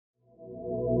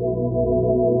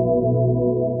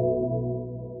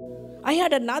I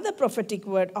had another prophetic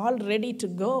word all ready to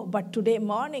go, but today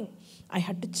morning I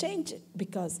had to change it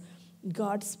because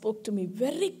God spoke to me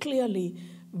very clearly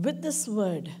with this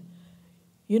word.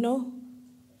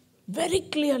 Very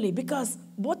clearly, because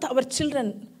both our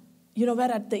children,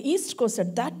 were at the East Coast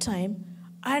at that time,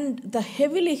 and the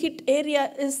heavily hit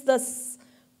area is the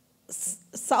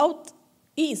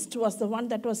southeast was the one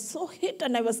that was so hit,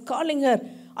 and I was calling her,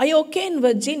 "Are you okay in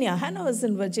Virginia?" Hannah was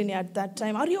in Virginia at that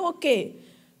time. "Are you okay?"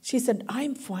 She said,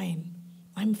 "I'm fine.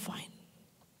 I'm fine."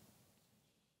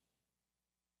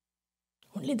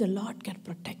 Only the Lord can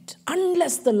protect.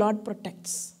 Unless the Lord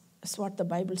protects. That's what the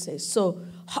Bible says. So,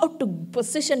 how to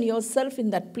position yourself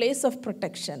in that place of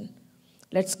protection?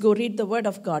 Let's go read the word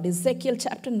of God. Ezekiel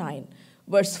chapter 9,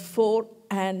 verse 4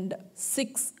 and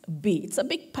 6b. It's a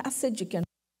big passage. You can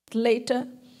read it later.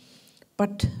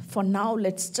 But for now,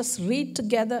 let's just read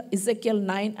together Ezekiel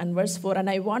 9 and verse 4. And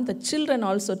I want the children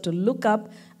also to look up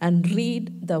and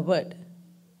read the word.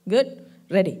 Good?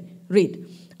 Ready? Read.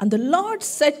 And the Lord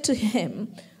said to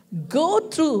him, "Go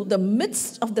through the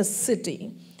midst of the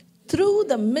city, through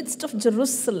the midst of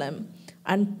Jerusalem,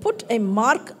 and put a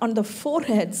mark on the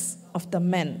foreheads of the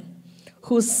men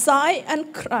who sigh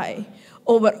and cry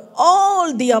over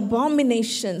all the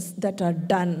abominations that are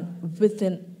done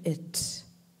within it."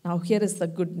 Now here is the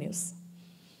good news.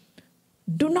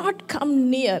 "Do not come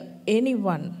near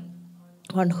anyone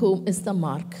on whom is the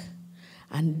mark,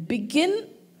 and begin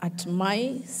at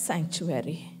my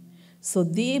sanctuary." So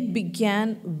they began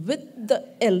with the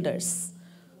elders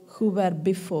who were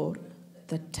before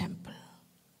the temple.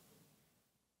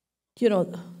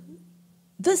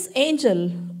 This angel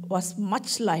was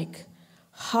much like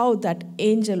how that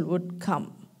angel would come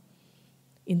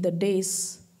in the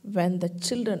days when the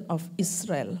children of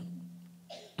Israel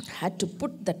had to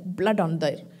put that blood on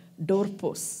their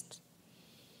doorpost.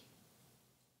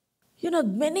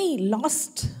 Many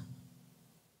lost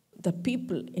the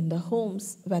people in the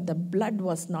homes where the blood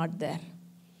was not there.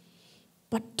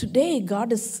 But today,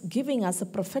 God is giving us a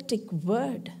prophetic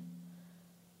word.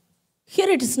 Here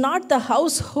it is not the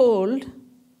household,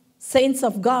 saints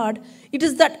of God. It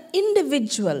is that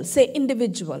individual. Say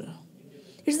individual.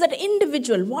 It is that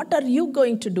individual. What are you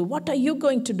going to do? What are you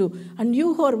going to do? And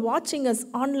you who are watching us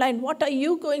online, what are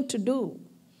you going to do?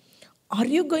 Are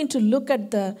you going to look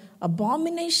at the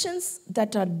abominations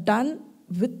that are done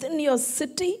within your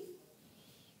city?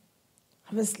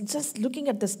 I was just looking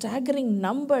at the staggering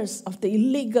numbers of the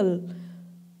illegal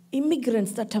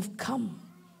immigrants that have come,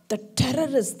 the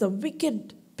terrorists, the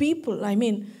wicked people,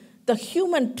 the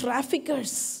human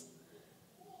traffickers.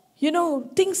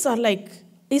 Things are like,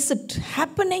 is it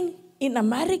happening in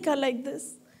America like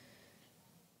this?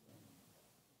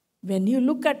 When you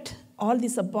look at all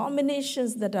these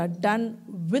abominations that are done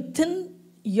within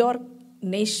your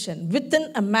nation,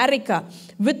 within America,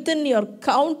 within your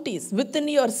counties, within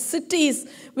your cities,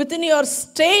 within your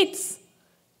states,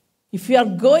 if you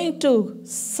are going to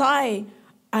sigh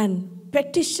and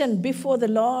petition before the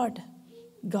Lord,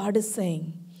 God is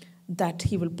saying that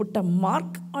He will put a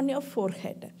mark on your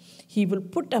forehead. He will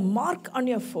put a mark on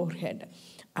your forehead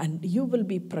and you will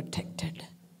be protected.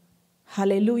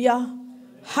 Hallelujah.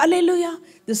 Hallelujah.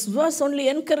 This verse only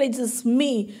encourages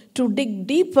me to dig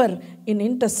deeper in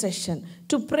intercession,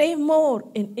 to pray more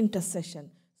in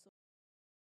intercession.